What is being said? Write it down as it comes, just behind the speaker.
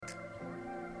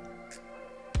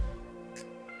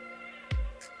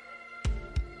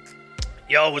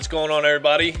Yo, what's going on,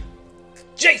 everybody?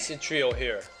 Jason Trio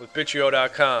here with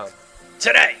BitTrio.com.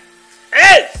 Today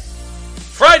is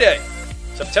Friday,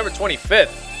 September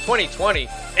 25th, 2020.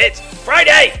 It's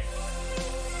Friday!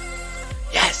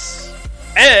 Yes!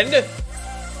 And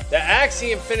the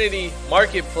Axie Infinity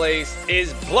Marketplace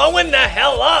is blowing the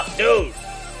hell up, dude!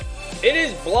 It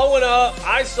is blowing up.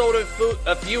 I sold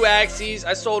a few Axies.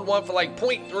 I sold one for like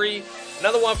 0.3,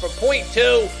 another one for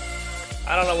 0.2.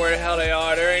 I don't know where the hell they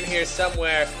are. They're in here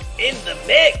somewhere in the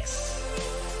mix.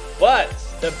 But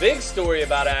the big story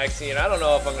about Axie, and I don't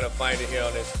know if I'm going to find it here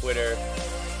on this Twitter,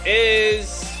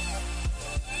 is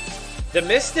the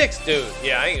Mystics, dude.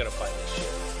 Yeah, I ain't going to find this shit.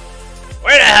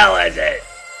 Where the hell is it?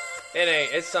 It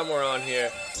ain't. It's somewhere on here.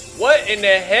 What in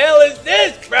the hell is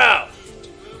this, bro?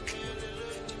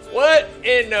 What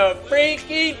in the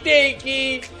freaky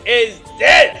deaky is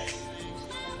this?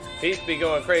 Peace be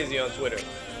going crazy on Twitter.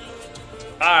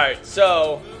 Alright,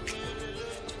 so,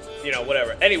 you know,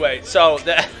 whatever. Anyway, so,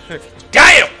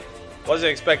 damn!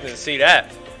 Wasn't expecting to see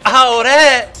that. Oh,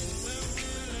 that!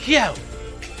 Yo!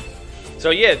 So,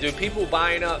 yeah, dude, people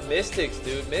buying up Mystics,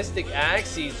 dude. Mystic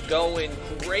Axie's going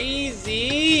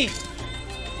crazy!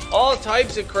 All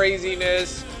types of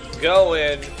craziness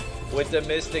going with the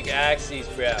Mystic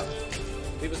Axies, bro.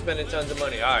 People spending tons of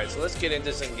money. Alright, so let's get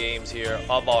into some games here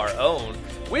of our own.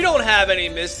 We don't have any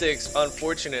Mystics,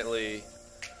 unfortunately.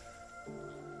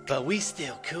 But we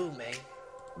still cool, man.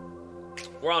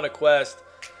 We're on a quest.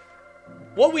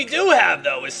 What we do have,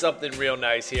 though, is something real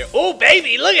nice here. Oh,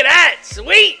 baby, look at that.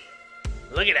 Sweet.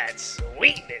 Look at that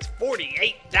sweetness.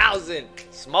 48,000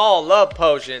 small love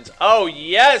potions. Oh,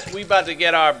 yes, we about to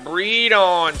get our breed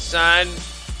on, son.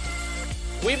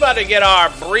 We about to get our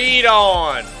breed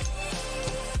on.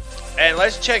 And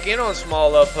let's check in on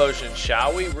small love potions,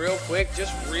 shall we? Real quick,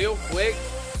 just real quick.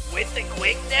 With the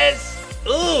quickness.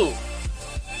 Ooh.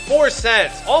 4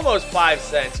 cents, almost 5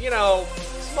 cents. You know,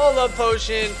 small love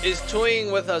potion is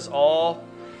toying with us all.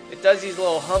 It does these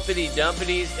little humpity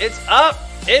dumpities. It's up,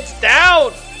 it's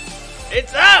down,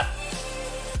 it's up.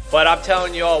 But I'm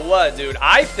telling you all what, dude,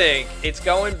 I think it's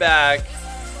going back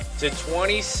to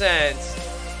 20 cents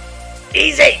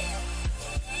easy.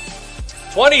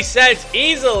 20 cents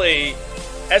easily.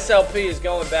 SLP is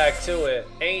going back to it.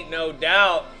 Ain't no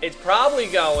doubt. It's probably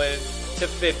going to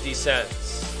 50 cents.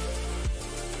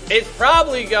 It's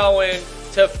probably going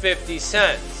to 50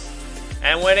 cents.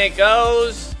 And when it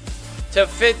goes to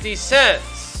 50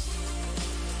 cents,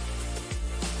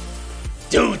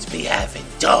 dudes be having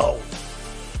dough.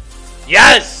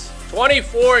 Yes!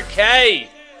 24K.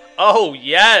 Oh,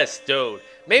 yes, dude.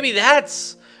 Maybe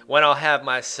that's when I'll have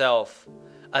myself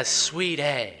a sweet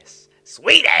ass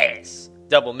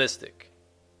double mystic.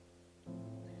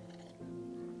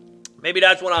 Maybe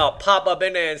that's when I'll pop up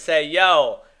in there and say,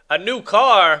 yo, a new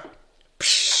car?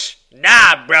 Psh,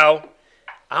 nah, bro.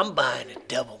 I'm buying a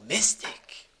double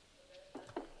mystic.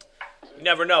 You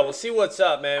never know. We'll see what's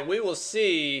up, man. We will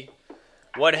see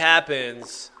what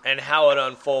happens and how it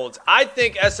unfolds. I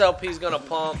think SLP is going to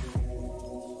pump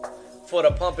for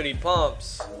the pumpity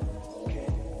pumps.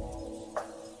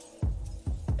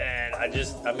 And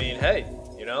I mean, hey,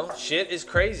 you know, shit is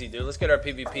crazy, dude. Let's get our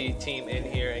PvP team in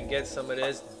here and get some of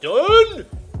this done.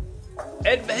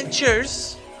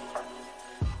 Adventures.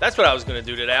 That's what I was going to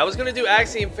do today. I was going to do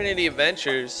Axie Infinity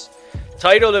Adventures.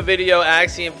 Title the video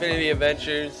Axie Infinity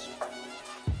Adventures.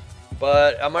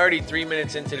 But I'm already 3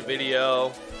 minutes into the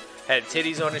video. Had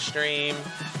titties on the stream.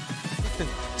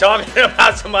 Talking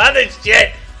about some other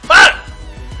shit. Fuck!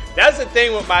 That's the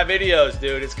thing with my videos,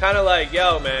 dude. It's kind of like,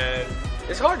 yo, man.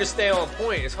 It's hard to stay on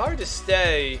point. It's hard to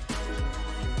stay,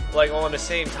 like, on the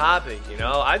same topic, you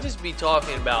know? I just be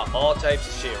talking about all types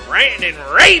of shit. Ranting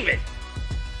and raving.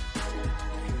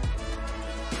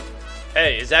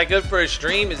 Hey, is that good for a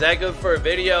stream? Is that good for a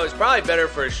video? It's probably better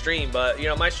for a stream, but, you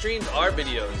know, my streams are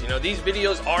videos. You know, these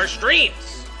videos are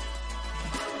streams.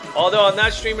 Although I'm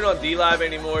not streaming on DLive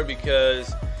anymore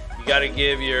because you got to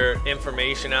give your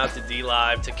information out to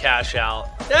DLive to cash out.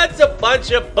 That's a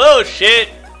bunch of bullshit.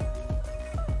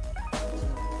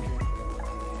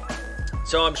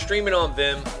 So I'm streaming on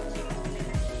Vim.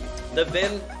 The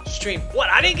Vim stream. What?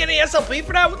 I didn't get any SLP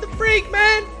for that? What the freak,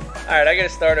 man? All right, I got to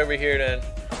start over here then.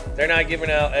 They're not giving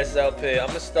out SLP. I'm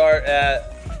gonna start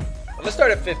at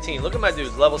 15. Look at my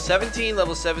dudes. Level 17,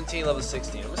 level 17, level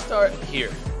 16. I'm gonna start here.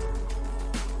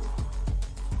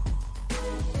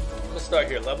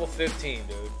 Level 15,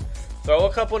 dude. Throw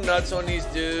a couple nuts on these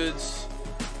dudes.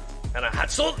 And a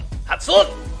Hatsun.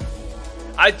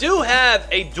 I do have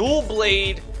a dual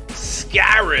blade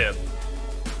Scarab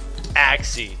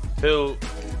Axie, who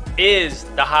is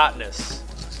the hotness.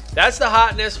 That's the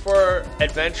hotness for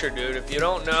adventure, dude. If you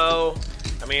don't know,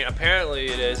 I mean, apparently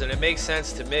it is, and it makes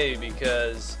sense to me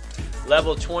because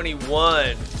level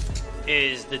 21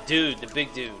 is the dude, the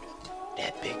big dude.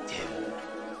 That big dude.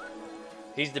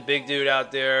 He's the big dude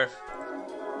out there.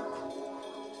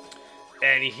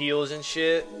 And he heals and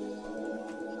shit.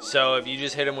 So if you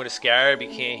just hit him with a scarab, he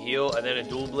can't heal. And then a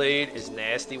dual blade is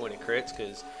nasty when it crits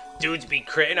because dudes be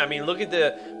critting. I mean, look at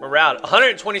the morale.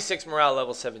 126 morale,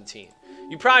 level 17.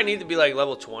 You probably need to be like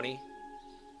level 20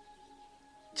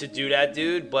 to do that,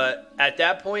 dude. But at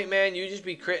that point, man, you just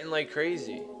be critting like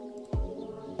crazy.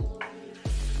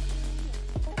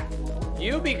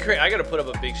 You be critting. I gotta put up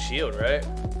a big shield, right?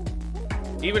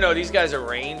 Even though these guys are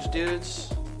ranged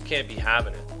dudes, can't be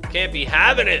having it. Can't be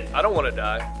having it. I don't want to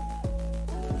die.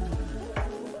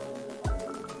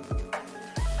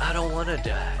 I don't want to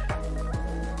die.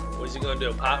 What is he gonna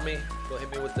do? Pop me? Gonna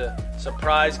hit me with the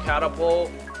surprise catapult?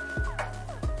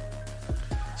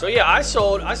 So yeah, I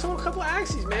sold a couple of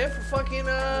Axies, man, for fucking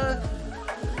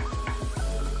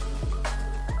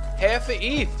half a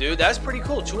ETH, dude. That's pretty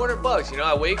cool. $200. You know,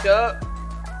 I wake up,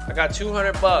 I got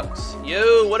 $200.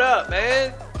 Yo, what up,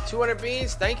 man? 200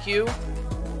 beans, thank you.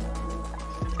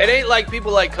 It ain't like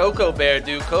people like Coco Bear,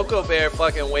 dude. Coco Bear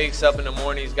fucking wakes up in the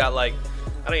morning. He's got like,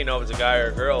 I don't even know if it's a guy or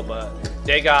a girl, but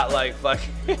they got like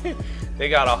fucking, they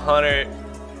got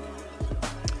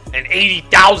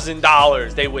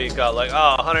 $180,000. They wake up like,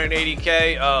 oh,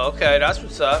 180K. Oh, okay, that's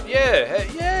what's up. Yeah,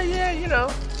 yeah, you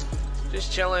know,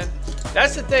 just chilling.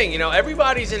 That's the thing, you know,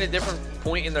 everybody's in a different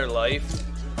point in their life.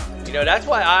 You know, that's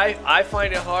why I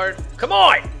find it hard. Come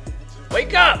on,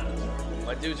 wake up.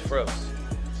 My dude's froze.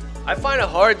 I find it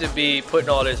hard to be putting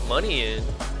all this money in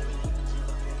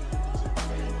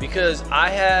because I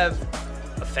have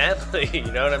a family,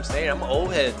 you know what I'm saying? I'm an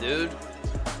old head, dude.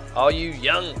 All you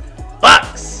young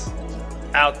bucks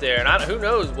out there, and who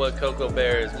knows what Coco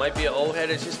Bear is. Might be an old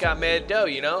head that's just got mad dough,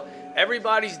 you know?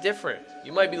 Everybody's different.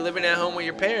 You might be living at home with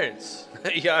your parents.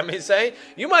 You know what I mean saying?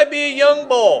 You might be a young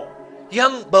bull.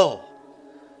 Young bull.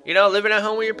 You know, living at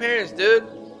home with your parents, dude.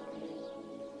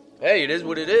 Hey, it is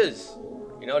what it is.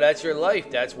 You know, that's your life.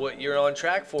 That's what you're on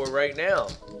track for right now.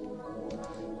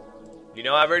 You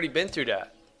know, I've already been through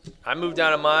that. I moved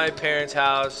out of my parents'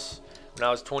 house when I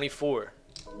was 24.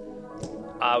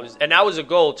 And that was a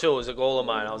goal, too. It was a goal of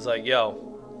mine. I was like, yo,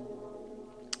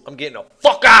 I'm getting the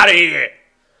fuck out of here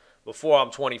before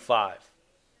I'm 25.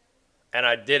 And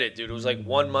I did it, dude. It was like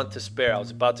 1 month to spare. I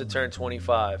was about to turn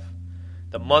 25.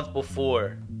 The month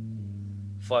before,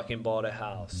 fucking bought a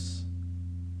house.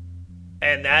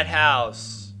 And that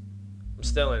house, I'm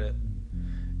still in it.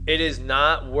 It is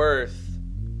not worth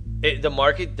it. The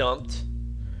market dumped,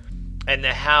 and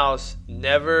the house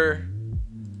never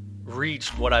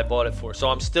reached what I bought it for. So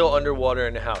I'm still underwater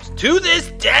in the house to this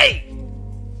day.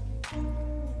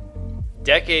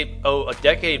 A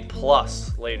decade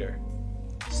plus later,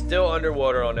 still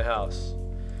underwater on the house.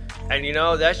 And you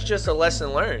know, that's just a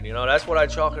lesson learned. You know, that's what I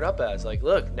chalk it up as. Like,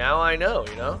 look, now I know.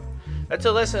 You know. That's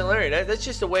a lesson learned. That's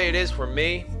just the way it is for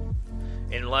me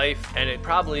in life. And it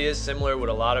probably is similar with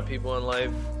a lot of people in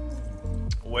life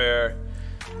where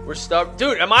we're stuck.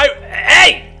 Dude,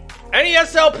 hey! Any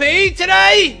SLP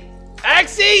today?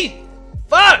 Axie?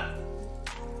 Fuck!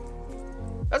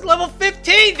 That's level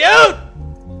 15, dude!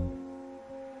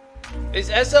 Is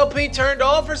SLP turned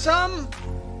off or something?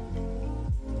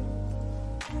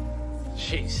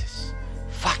 Jesus.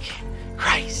 Fucking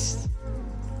Christ.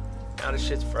 Now this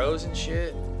shit's frozen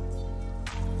shit.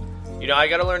 You know, I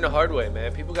gotta learn the hard way,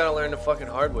 man. People gotta learn the fucking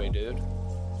hard way, dude.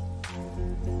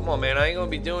 Come on, man. I ain't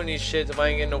gonna be doing these shits if I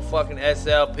ain't getting no fucking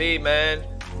SLP, man.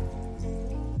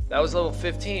 That was level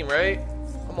 15, right?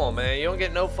 Come on, man. You don't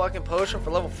get no fucking potion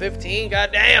for level 15?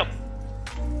 Goddamn.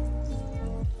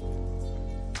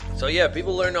 So, yeah,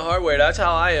 people learn the hard way. That's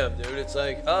how I am, dude. It's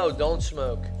like, oh, don't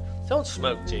smoke. Don't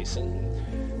smoke, Jason.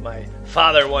 My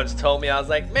father once told me, I was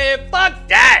like, man, fuck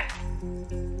that.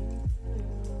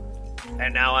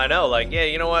 And now I know, like, yeah,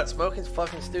 you know what? Smoking's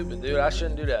fucking stupid, dude. I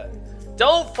shouldn't do that.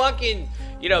 Don't fucking,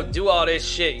 you know, do all this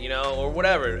shit, you know, or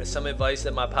whatever. Some advice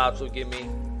that my pops would give me.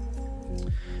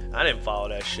 I didn't follow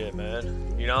that shit,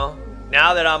 man. You know?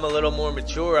 Now that I'm a little more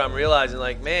mature, I'm realizing,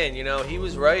 like, man, you know, he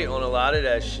was right on a lot of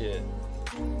that shit.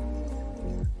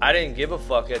 I didn't give a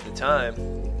fuck at the time.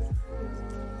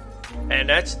 And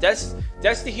that's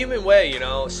the human way, you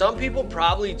know. Some people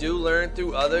probably do learn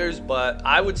through others, but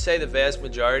I would say the vast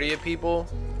majority of people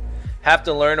have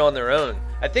to learn on their own.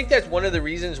 I think that's one of the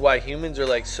reasons why humans are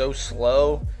like so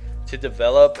slow to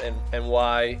develop and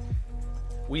why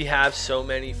we have so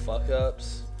many fuck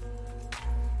ups.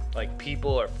 Like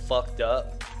people are fucked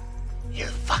up. You're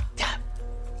fucked up.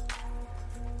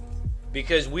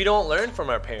 Because we don't learn from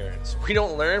our parents. We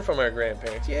don't learn from our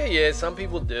grandparents. Yeah, some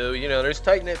people do. You know, there's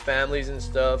tight-knit families and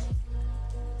stuff.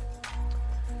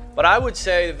 But I would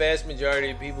say the vast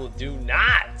majority of people do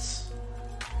not.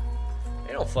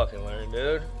 They don't fucking learn,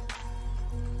 dude.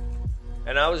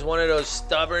 And I was one of those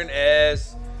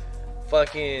stubborn-ass,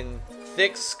 fucking,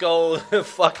 thick-skulled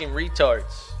fucking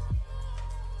retards.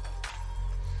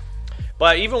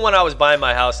 But even when I was buying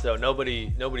my house, though,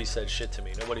 nobody said shit to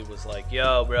me. Nobody was like,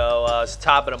 yo, bro, it's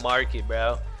top of the market,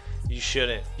 bro. You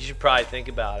shouldn't. You should probably think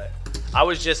about it. I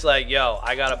was just like, yo,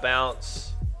 I gotta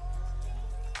bounce.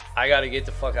 I gotta get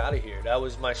the fuck out of here. That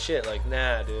was my shit. Like,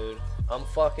 nah, dude. I'm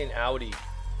fucking outie.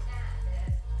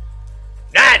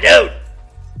 Nah, dude!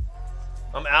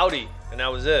 I'm outie. And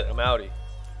that was it. I'm outie.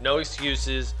 No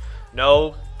excuses.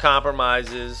 No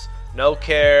compromises. No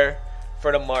care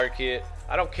for the market.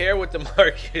 I don't care what the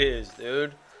market is,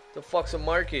 dude. The fuck's a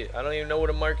market? I don't even know what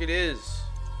a market is.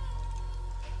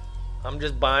 I'm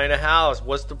just buying a house.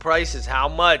 What's the prices? How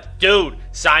much? Dude,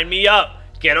 sign me up.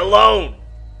 Get a loan.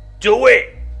 Do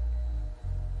it.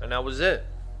 And that was it.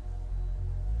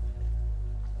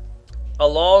 A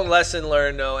long lesson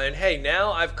learned, though. And hey,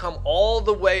 now I've come all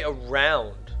the way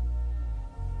around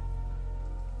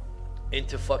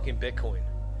into fucking Bitcoin.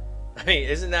 I mean,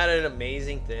 isn't that an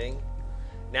amazing thing?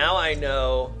 Now I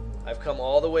know I've come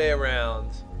all the way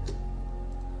around,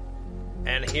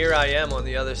 and here I am on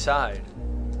the other side,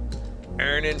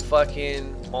 earning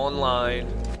fucking online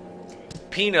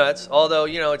peanuts, although,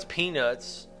 you know, it's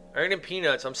peanuts, earning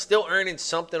peanuts. I'm still earning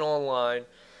something online,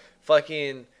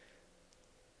 fucking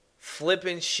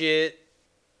flipping shit,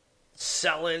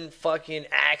 selling fucking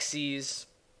Axies,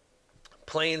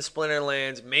 playing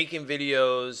Splinterlands, making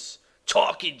videos,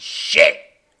 talking shit.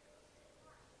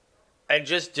 And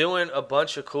just doing a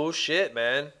bunch of cool shit,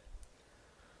 man.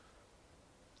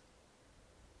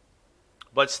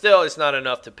 But still, it's not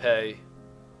enough to pay.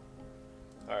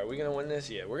 Alright, we gonna win this?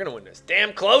 Yeah, we're gonna win this.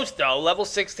 Damn close, though. Level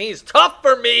 16 is tough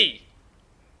for me.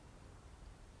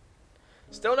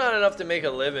 Still not enough to make a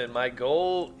living. My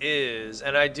goal is,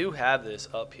 and I do have this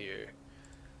up here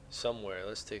somewhere.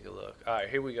 Let's take a look. Alright,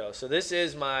 here we go. So this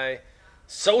is my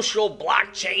social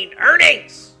blockchain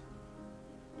earnings.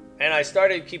 And I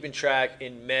started keeping track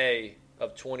in May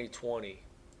of 2020.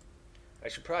 I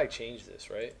should probably change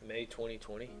this, right? May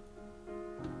 2020.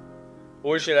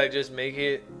 Or should I just make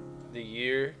it the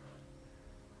year?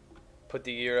 Put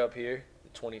the year up here,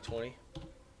 2020.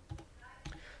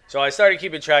 So I started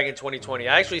keeping track in 2020.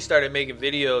 I actually started making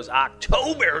videos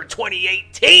October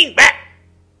 2018 back.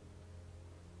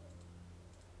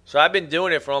 So I've been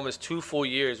doing it for almost 2 full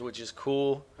years, which is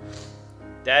cool.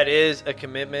 That is a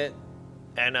commitment.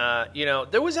 And, you know,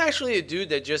 there was actually a dude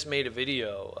that just made a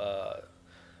video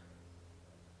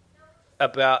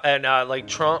about, and, like,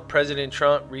 President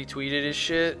Trump retweeted his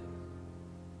shit,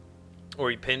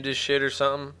 or he pinned his shit or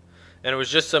something, and it was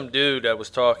just some dude that was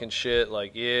talking shit,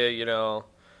 like, yeah, you know,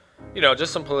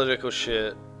 just some political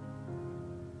shit,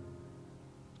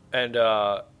 and,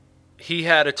 he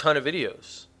had a ton of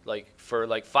videos, like, for,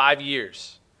 like, 5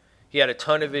 years, he had a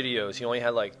ton of videos, he only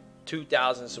had, like,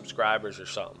 2,000 subscribers or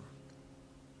something.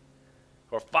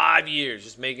 For 5 years,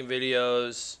 just making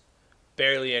videos,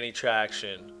 barely any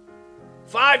traction.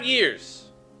 5 years.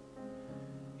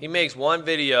 He makes one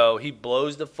video, he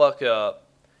blows the fuck up,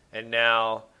 and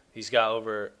now he's got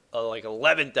over like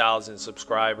 11,000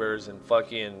 subscribers and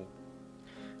fucking,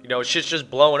 you know, shit's just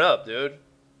blowing up, dude.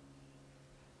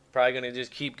 Probably gonna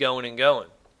just keep going and going.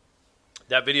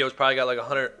 That video's probably got like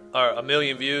 100 or a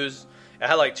million views. It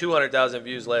had like 200,000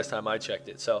 views last time I checked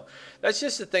it. So that's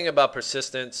just the thing about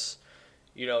persistence.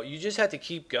 You know, you just have to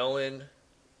keep going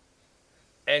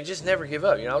and just never give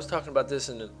up. You know, I was talking about this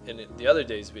in the other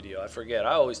day's video. I forget.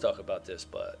 I always talk about this,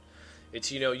 but it's,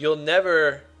 you know, you'll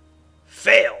never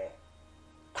fail,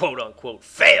 quote unquote,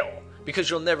 fail, because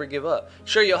you'll never give up.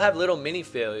 Sure, you'll have little mini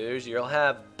failures. You'll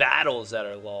have battles that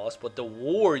are lost, but the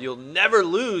war you'll never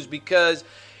lose because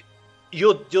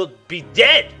you'll be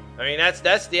dead. I mean,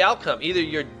 that's the outcome. Either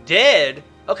you're dead,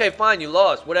 okay, fine, you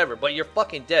lost, whatever, but you're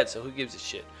fucking dead, so who gives a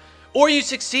shit? Or you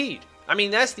succeed. I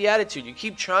mean, that's the attitude. You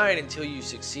keep trying until you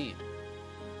succeed.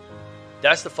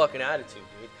 That's the fucking attitude,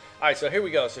 dude. All right, so here we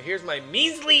go. So here's my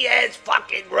measly-ass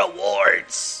fucking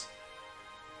rewards.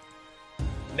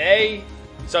 May.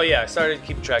 So, yeah, I started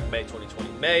keeping track of May 2020.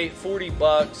 May,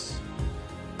 $40.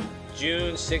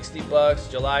 June, $60.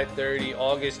 July, $30.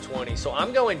 August, $20. So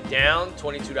I'm going down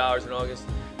 $22 in August.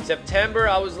 September,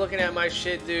 I was looking at my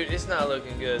shit, dude. It's not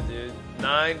looking good, dude.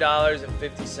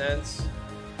 $9.50.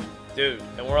 Dude,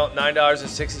 and we're on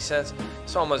 $9.60.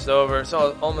 It's almost over. It's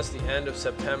almost the end of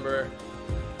September.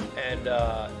 And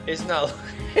it's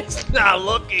not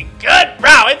looking good,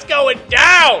 bro. It's going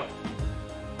down.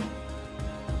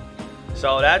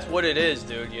 So that's what it is,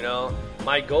 dude, you know.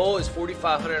 My goal is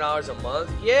 $4,500 a month.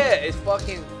 Yeah, it's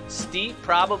fucking steep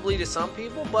probably to some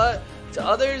people, but to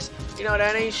others, you know,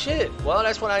 that ain't shit. Well,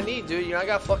 that's what I need, dude. You know, I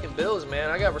got fucking bills, man.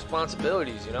 I got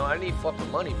responsibilities, you know. I need fucking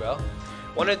money, bro.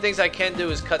 One of the things I can do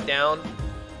is cut down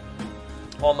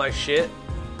all my shit,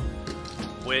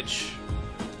 which,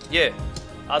 yeah,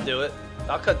 I'll do it.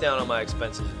 I'll cut down on my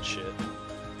expenses and shit.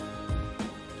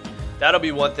 That'll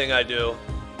be one thing I do.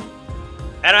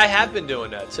 And I have been doing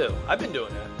that, too. I've been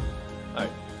doing that. Alright,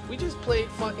 we just played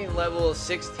fucking level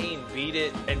 16, beat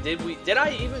it, and did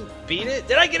I even beat it?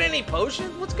 Did I get any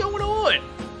potions? What's going on?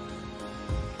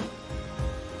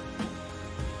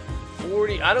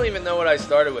 40, I don't even know what I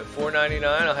started with, $4.99?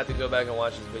 I'll have to go back and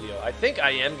watch this video. I think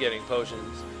I am getting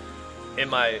potions in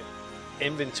my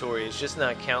inventory, it's just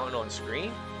not counting on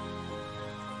screen.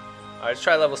 Alright, let's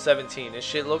try level 17. This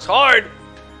shit looks hard!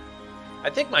 I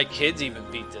think my kids even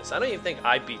beat this. I don't even think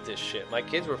I beat this shit. My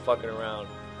kids were fucking around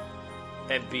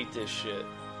and beat this shit.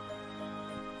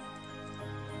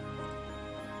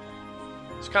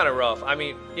 It's kind of rough. I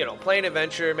mean, you know, playing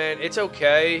adventure, man, it's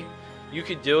okay. You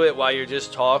could do it while you're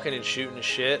just talking and shooting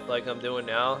shit like I'm doing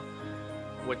now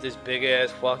with this big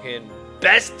ass fucking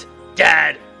best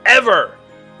dad ever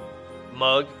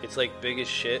mug. It's like big as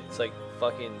shit. It's like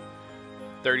fucking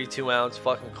 32 ounce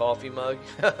fucking coffee mug.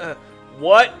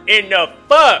 What in the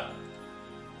fuck?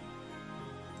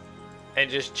 And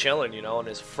just chilling, you know, on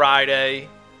this Friday.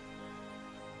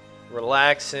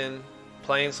 Relaxing.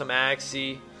 Playing some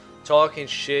Axie. Talking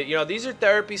shit. You know, these are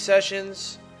therapy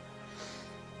sessions.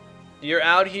 You're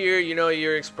out here, you know,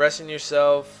 you're expressing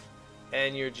yourself.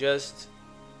 And you're just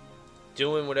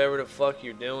doing whatever the fuck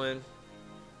you're doing.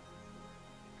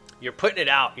 You're putting it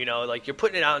out, you know, like you're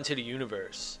putting it out into the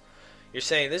universe. You're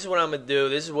saying, this is what I'm going to do.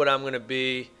 This is what I'm going to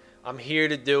be. I'm here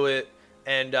to do it,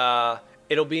 and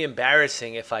it'll be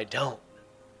embarrassing if I don't.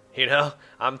 You know?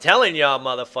 I'm telling y'all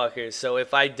motherfuckers, so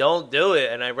if I don't do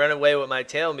it and I run away with my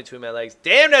tail in between my legs,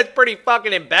 damn, that's pretty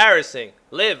fucking embarrassing.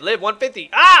 Live,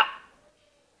 150. Ah!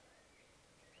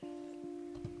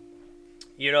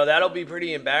 You know, that'll be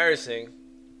pretty embarrassing.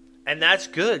 And that's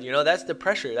good, you know? That's the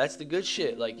pressure. That's the good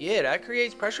shit. Like, yeah, that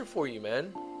creates pressure for you,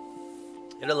 man.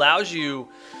 It allows you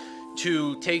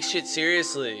to take shit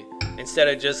seriously instead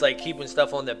of just like keeping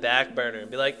stuff on the back burner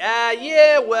and be like,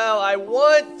 yeah, well, I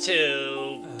want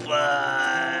to,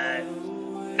 but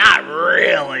not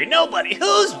really. Nobody,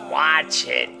 who's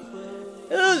watching?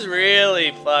 Who's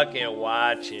really fucking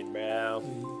watching, bro?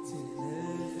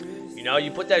 You know,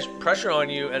 you put that pressure on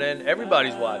you and then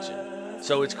everybody's watching.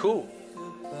 So it's cool.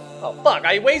 Oh, fuck,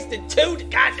 I wasted 2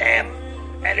 goddamn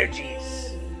energies.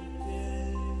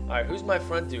 Alright, who's my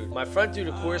front dude? My front dude,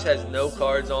 of course, has no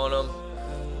cards on him.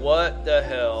 What the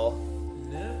hell?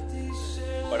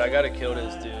 But I gotta kill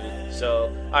this dude.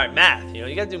 So, alright, math. You know,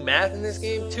 you gotta do math in this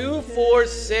game. 2, 4,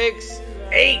 6,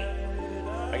 8.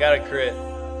 I got a crit.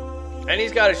 And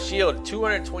he's got a shield.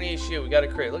 228 shield. We got a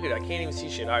crit. Look at that. I can't even see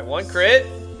shit. Alright, 1 crit.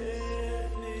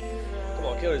 Come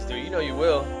on, kill this dude. You know you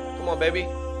will. Come on, baby.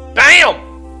 BAM!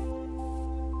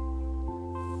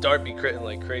 Dart be critting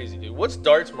like crazy, dude. What's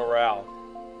Dart's morale?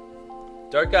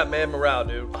 Dart got mad morale,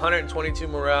 dude. 122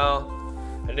 morale.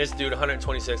 And this dude,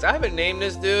 126. I haven't named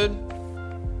this dude.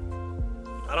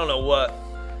 I don't know what.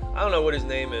 I don't know what his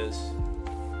name is.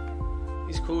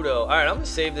 He's cool, though. Alright, I'm going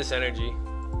to save this energy.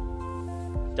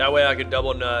 That way I could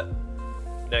double nut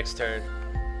next turn.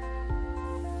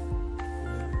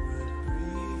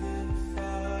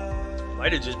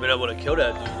 Might have just been able to kill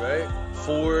that dude, right?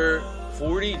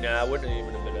 440? Nah, I wouldn't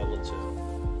even have been able to.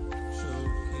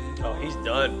 Oh, he's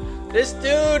done. This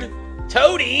dude,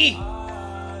 Toady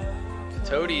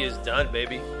is done,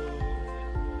 baby.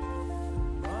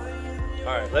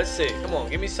 Alright, let's see. Come on,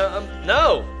 give me something.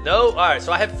 No. Alright,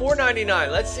 so I have $4.99.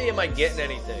 Let's see, am I getting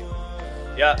anything?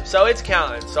 Yeah, so it's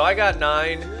counting. So I got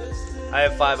 9. I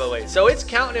have 508. So it's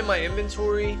counting in my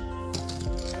inventory.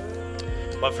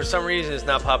 But for some reason, it's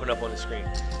not popping up on the screen.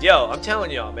 Yo, I'm telling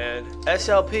y'all, man.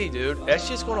 SLP, dude. That's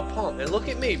just going to pump. And look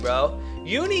at me, bro.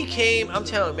 Uni came, I'm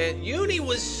telling you, man. Uni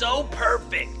was so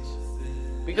perfect.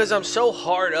 Because I'm so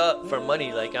hard up for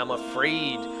money. Like, I'm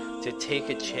afraid to take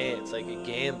a chance. Like, a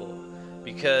gamble.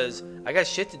 Because I got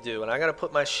shit to do. And I got to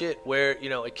put my shit where, you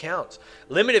know, it counts.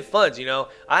 Limited funds, you know.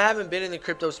 I haven't been in the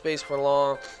crypto space for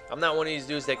long. I'm not one of these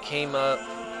dudes that came up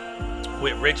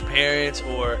with rich parents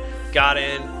or got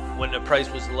in when the price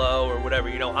was low or whatever.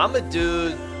 You know, I'm a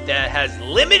dude that has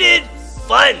limited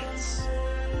funds.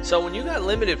 So when you got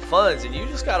limited funds and you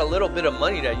just got a little bit of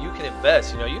money that you can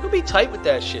invest, you know, you can be tight with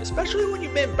that shit, especially when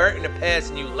you've been burnt in the past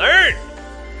and you learn.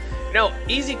 You know,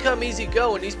 easy come, easy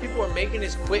go, and these people are making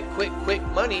this quick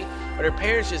money, or their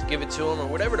parents just give it to them, or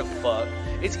whatever the fuck.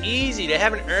 It's easy. They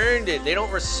haven't earned it. They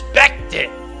don't respect it.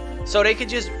 So they could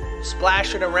just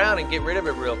splash it around and get rid of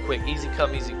it real quick. Easy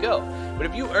come, easy go. But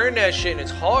if you earn that shit and it's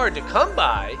hard to come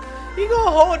by, you gonna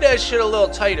hold that shit a little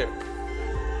tighter.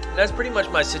 And that's pretty much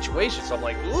my situation. So I'm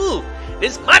like, ooh,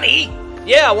 this money.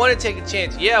 Yeah, I want to take a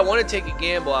chance. Yeah, I want to take a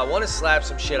gamble. I want to slap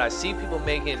some shit. I see people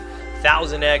making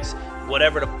 1000x,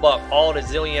 whatever the fuck, all the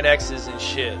zillion X's and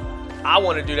shit. I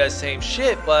want to do that same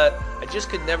shit, but I just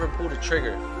could never pull the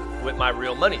trigger with my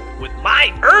real money, with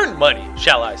my earned money,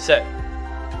 shall I say.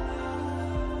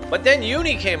 But then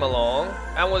Uni came along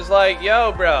and was like,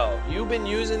 yo, bro, you've been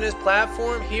using this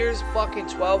platform? Here's fucking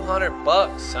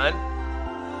 $1,200, son.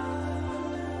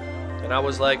 And I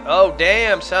was like, oh,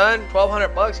 damn, son,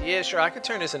 $1,200? Yeah, sure, I could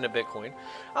turn this into Bitcoin.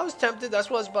 I was tempted. That's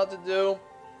what I was about to do.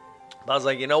 But I was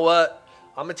like, you know what?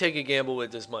 I'm going to take a gamble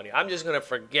with this money. I'm just going to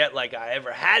forget like I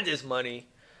ever had this money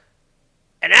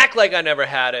and act like I never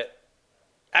had it.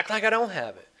 Act like I don't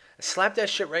have it. And slap that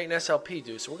shit right in SLP,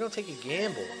 dude. So we're going to take a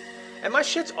gamble. And my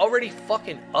shit's already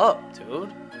fucking up,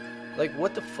 dude. Like,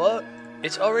 what the fuck?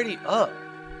 It's already up.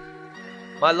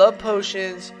 My love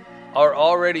potions are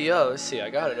already up. Let's see, I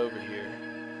got it over here.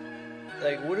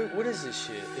 Like, what is this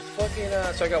shit? It's fucking,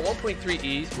 so I got 1.3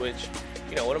 ETH, which,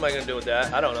 you know, what am I going to do with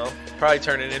that? I don't know. Probably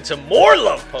turn it into more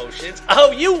love potions.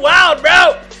 Oh, you wild,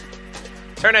 bro!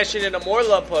 Turn that shit into more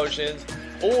love potions.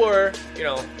 Or, you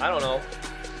know, I don't know.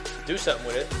 Do something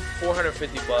with it.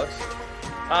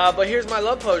 $450. But here's my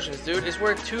love potions, dude. It's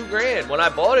worth $2,000. When I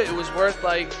bought it, it was worth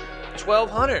like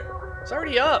 $1,200. It's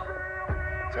already up.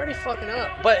 It's already fucking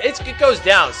up. But it goes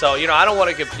down, so, you know, I don't want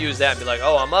to confuse that and be like,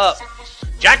 oh, I'm up.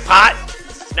 Jackpot!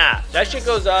 Nah, that shit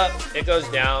goes up. It goes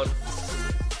down.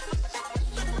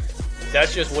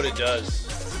 That's just what it does.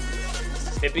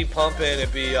 It be pumping.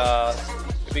 It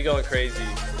be going crazy.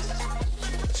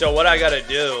 So what I gotta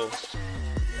do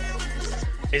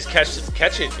is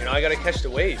catch it. You know, I gotta catch the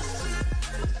wave.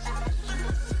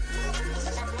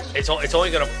 It's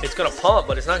gonna pump,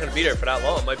 but it's not gonna be there for that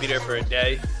long. It might be there for a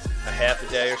day, a half a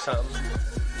day or something.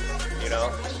 You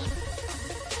know.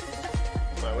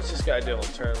 All right, what's this guy doing?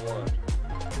 Turn one.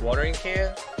 Watering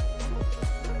can.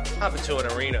 Hop into an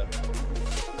arena.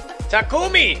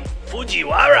 Takumi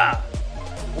Fujiwara.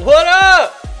 What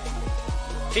up?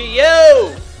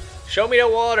 Yo. Show me the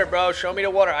water, bro. Show me the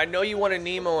water. I know you want a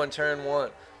Nemo on turn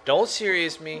one. Don't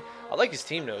serious me. I like his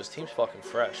team though. His team's fucking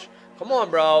fresh. Come on,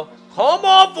 bro. Come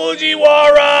on,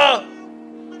 Fujiwara.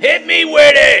 Hit me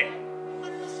with it.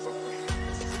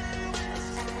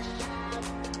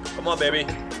 Come on, baby.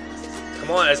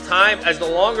 Come on. As the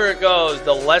longer it goes,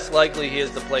 the less likely he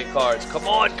is to play cards. Come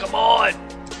on, come on.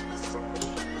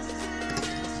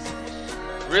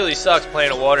 Really sucks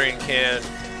playing a watering can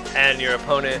and your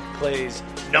opponent plays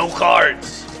no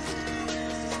cards.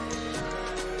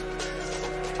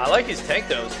 I like his tank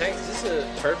though. His tank, is this a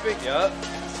perfect? Yup.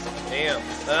 Damn.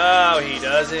 Oh, he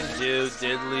doesn't do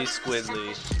diddly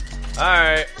squiddly.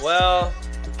 Alright, well,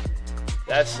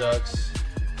 that sucks.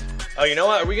 Oh, you know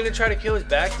what? Are we gonna try to kill his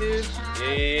back, dude?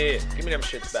 Yeah. Give me them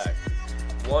shits back.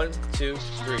 1, 2,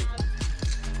 3.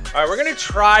 Alright, we're gonna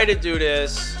try to do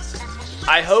this.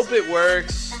 I hope it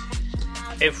works.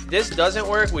 If this doesn't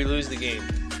work, we lose the game.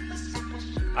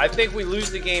 I think we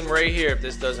lose the game right here if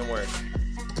this doesn't work.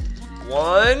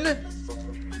 1,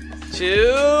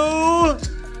 2,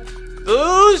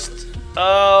 boost.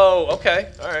 Oh,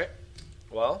 okay. All right.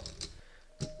 Well,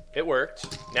 it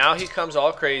worked. Now he comes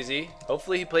all crazy.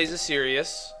 Hopefully he plays a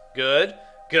serious. Good.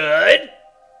 Good.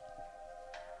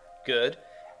 Good.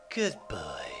 Good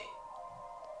boy.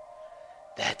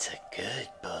 That's a good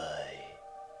boy.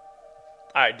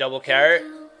 All right, double carrot.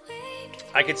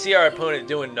 I could see our opponent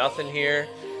doing nothing here.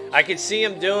 I could see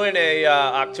him doing a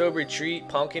October treat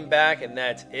pumpkin back, and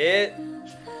that's it.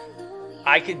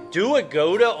 I could do a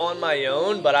Goda on my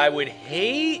own, but I would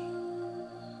hate...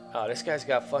 Oh, this guy's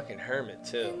got fucking Hermit,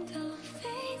 too.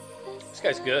 This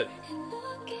guy's good.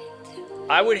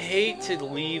 I would hate to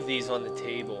leave these on the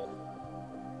table.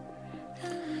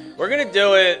 We're going to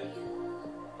do it.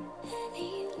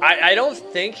 I don't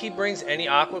think he brings any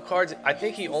Aqua cards. I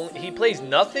think he plays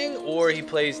nothing or he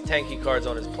plays tanky cards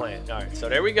on his plant. All right, so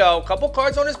there we go. A couple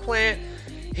cards on his plant.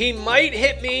 He might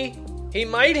hit me. He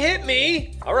might hit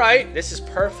me. All right, this is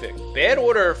perfect. Bad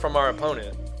order from our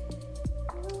opponent.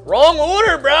 Wrong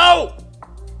order, bro.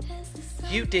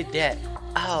 You did that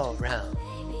all wrong.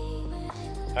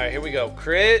 All right, here we go.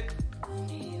 Crit.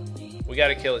 We got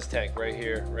to kill his tank right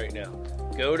here, right now.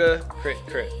 Goda, crit,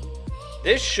 crit.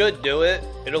 This should do it.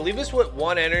 It'll leave us with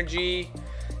 1 energy.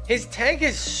 His tank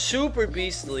is super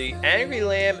beastly. Angry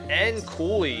Lamb and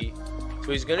Cooley.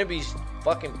 So he's going to be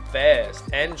fucking fast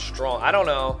and strong. I don't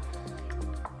know.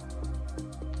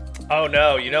 Oh,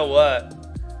 no. You know what?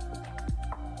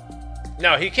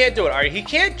 No, he can't do it. All right, he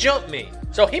can't jump me.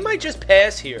 So he might just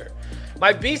pass here.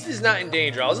 My beast is not in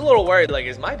danger. I was a little worried. Like,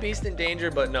 is my beast in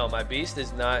danger? But no, my beast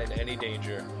is not in any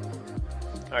danger.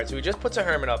 All right, so he just puts a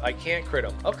Hermit up. I can't crit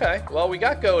him. Okay, well, we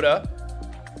got Goda.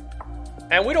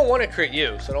 And we don't want to crit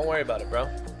you, so don't worry about it, bro.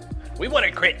 We want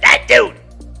to crit that dude.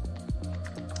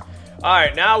 All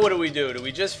right, now what do? Do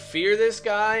we just fear this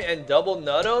guy and double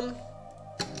nut him?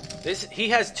 He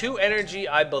has 2 energy,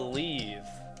 I believe.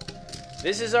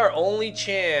 This is our only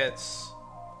chance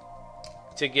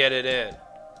to get it in.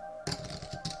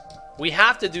 We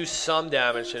have to do some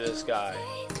damage to this guy.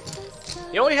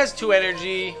 He only has 2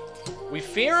 energy. We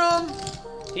fear him.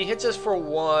 He hits us for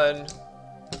 1.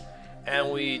 And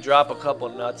we drop a couple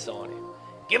nuts on him.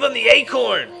 Give him the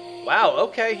acorn. Wow,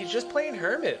 okay. He's just playing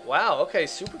Hermit. Wow, okay.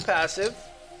 Super passive.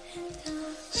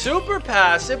 Super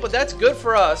passive, but that's good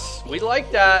for us. We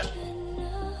like that.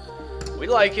 We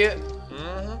like it.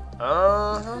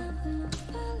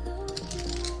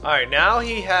 Alright, now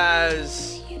he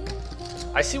has...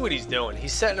 I see what he's doing.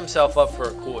 He's setting himself up for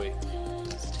a Koi.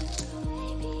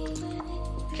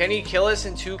 Can he kill us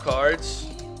in 2 cards?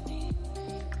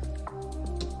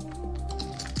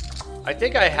 I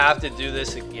think I have to do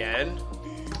this again.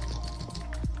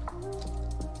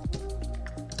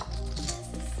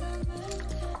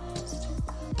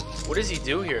 What does he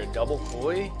do here? Double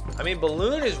Koi? I mean,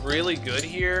 Balloon is really good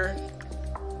here.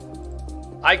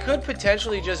 I could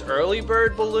potentially just early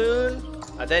bird Balloon,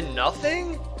 and then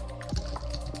nothing?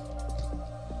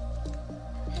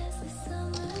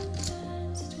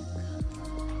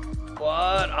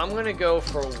 But I'm going to go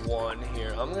for 1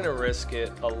 here. I'm going to risk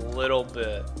it a little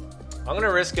bit.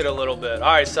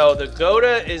 All right, so the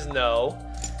Goda is no.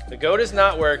 The Goda's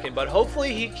not working, but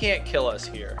hopefully he can't kill us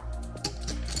here.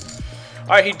 All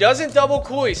right, he doesn't double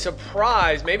Koi.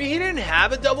 Surprise. Maybe he didn't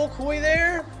have a double Koi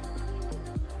there?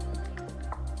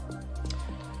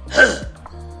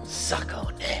 Suck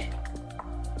on it.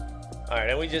 All right,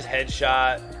 then we just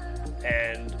headshot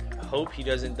and hope he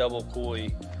doesn't double Koi.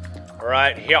 All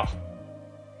right, here. All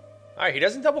right, he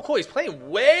doesn't double Koi. He's playing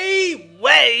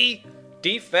way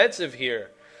defensive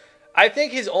here. I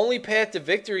think his only path to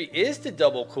victory is to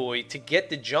double Koi to get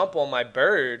the jump on my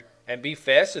bird and be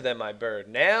faster than my bird.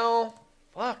 Now,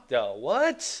 fuck though.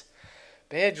 What?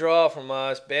 Bad draw from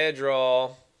us. Bad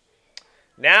draw.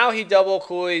 Now he double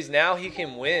Kois. Now he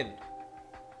can win.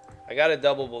 I got a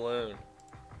double Balloon.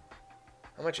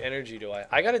 How much energy do I?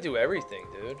 I got to do everything,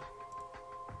 dude.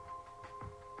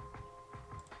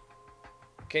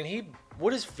 Can he...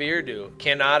 What does fear do?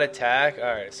 Cannot attack?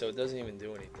 Alright, so it doesn't even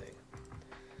do anything.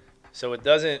 So it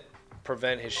doesn't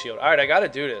prevent his shield. Alright, I gotta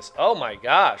do this. Oh my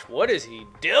gosh, what is he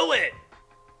doing?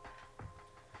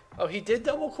 Oh, he did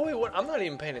double Koi? What? I'm not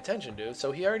even paying attention, dude.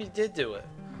 So he already did do it.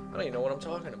 I don't even know what I'm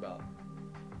talking about.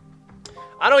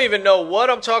 I don't even know what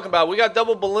I'm talking about. We got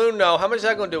double Balloon now. How much is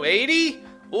that gonna do? 80?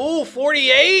 Ooh,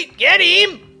 48? Get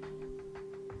him!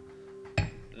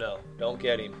 No, don't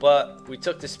get him. But we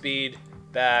took the speed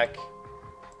back.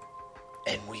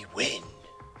 And we win.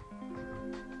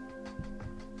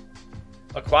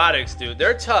 Aquatics, dude.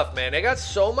 They're tough, man. They got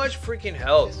so much freaking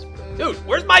health. Dude,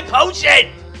 where's my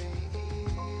potion?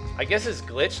 I guess it's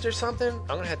glitched or something. I'm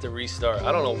going to have to restart.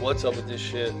 I don't know what's up with this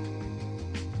shit.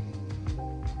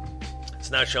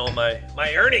 It's not showing my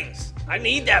earnings. I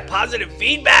need that positive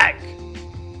feedback.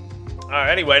 Alright,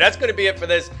 anyway, that's going to be it for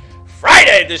this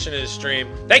Friday edition of the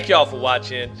stream. Thank you all for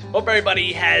watching. Hope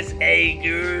everybody has a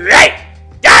great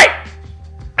day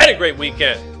and a great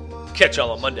weekend. Catch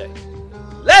y'all on Monday.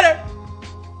 Later.